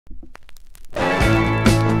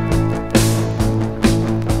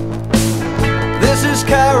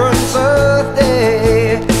Karen's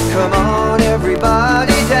birthday. Come on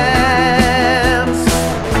everybody dance.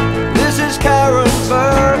 This is Karen's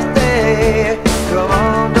birthday. Come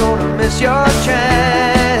on, don't miss your chance.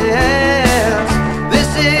 This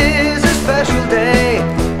is a special day,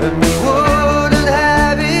 and we wouldn't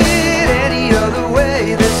have it any other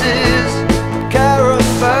way. This is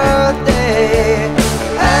Karen's birthday.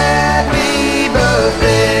 Happy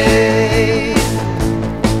birthday.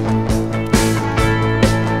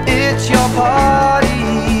 It's your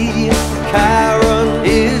party, Karen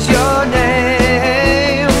is your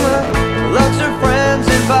name. Lots of friends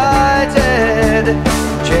invited,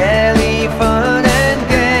 jelly, fun and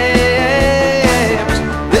games.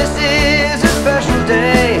 This is a special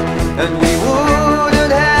day, and we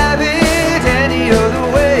wouldn't have it any other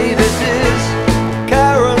way. This is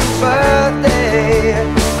Karen's birthday.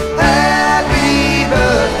 Happy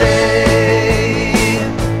birthday.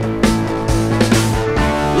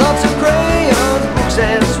 Lots of crayons, books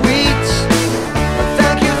and sweets.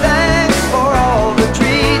 Thanks for all the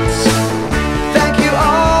treats. Thank you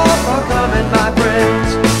all for coming, my friends.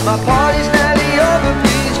 My party's nearly over,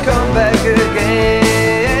 please come back again.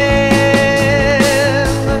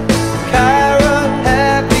 Karen,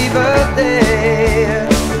 happy birthday.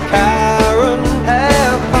 Karen,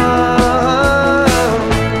 have fun.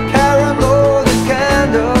 Karen, blow the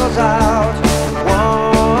candles out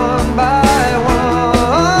one by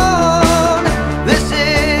one. This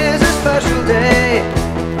is a special day.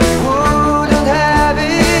 We wouldn't have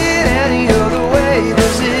it any other way.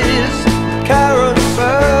 This is Karen's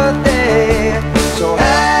birthday. So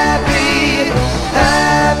happy,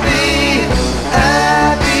 happy,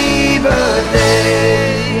 happy birthday.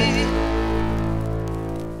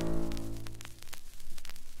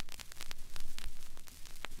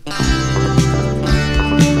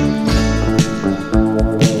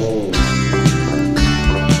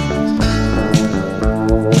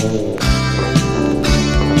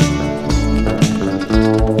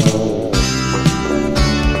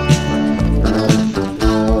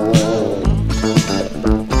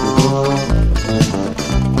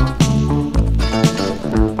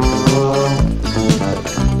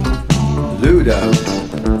 Ludo,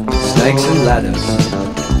 snakes and ladders,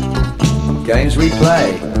 games we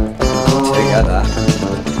play together.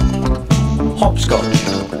 Hopscotch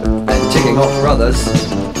and ticking off brothers,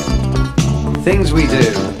 things we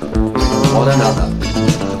do with one another.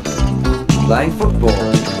 Playing football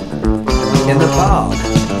in the park,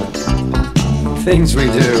 things we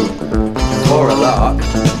do for a lark.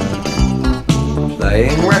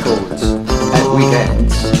 Playing records at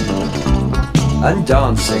weekends and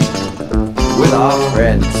dancing with our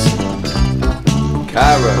friends.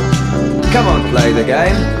 Karen, come on, play the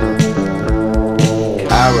game.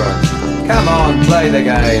 Karen, come on, play the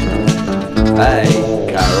game. Hey,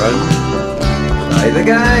 Karen, play the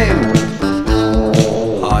game.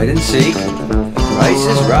 Hide and seek,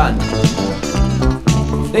 races run,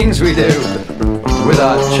 things we do with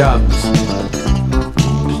our chums.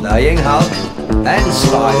 Playing Hulk and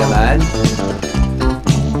Spider-Man,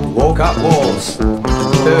 walk up walls,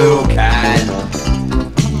 who can?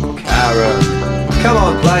 Karen, come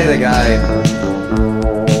on, play the game.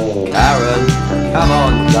 Karen, come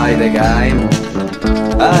on, play the game.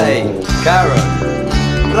 Hey, Karen,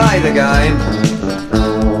 play the game.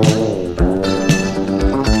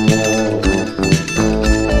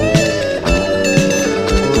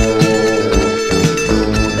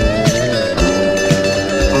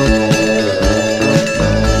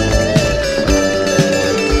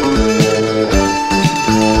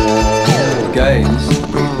 Games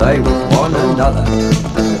we play with one another.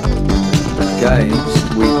 Games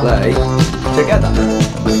we play together.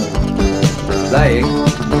 Playing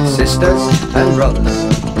sisters and brothers.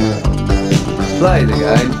 Play the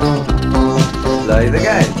game. Play the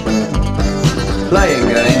game. Playing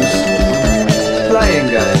games. Playing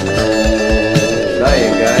games.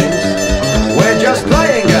 Playing games. We're just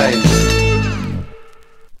playing games.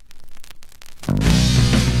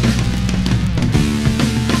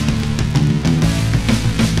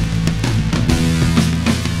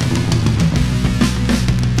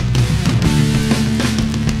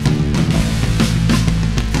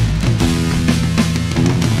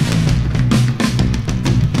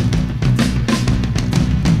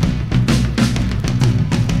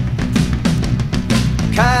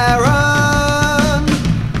 Karen,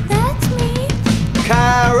 That's me.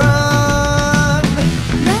 Karen,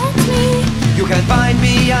 That's me. you can find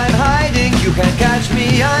me, I'm hiding. You can catch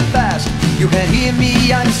me, I'm fast. You can hear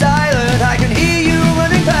me, I'm silent. I can hear you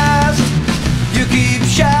running past. You keep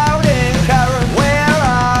shouting, Karen, where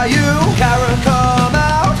are you? Karen, come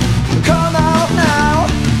out now.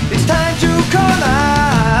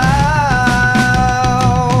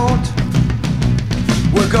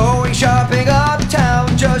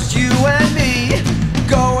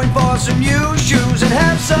 some new shoes and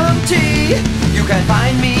have some tea. You can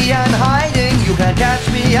find me, I'm hiding. You can catch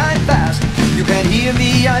me, I'm fast. You can hear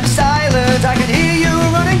me, I'm silent. I can hear you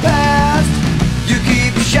running past. You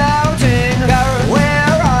keep shouting, Karen,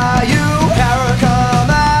 where are you? Karen, come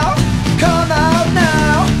out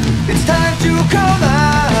now. It's time to come out.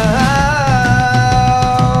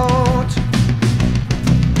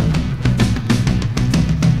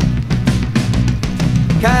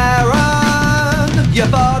 Karen, your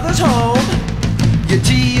father's home. Your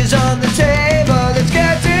tea is on the table, it's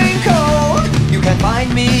getting cold. You can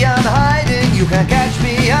find me, I'm hiding. You can catch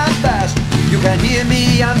me, I'm fast. You can hear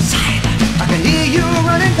me, I'm silent. I can hear you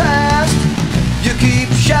running past.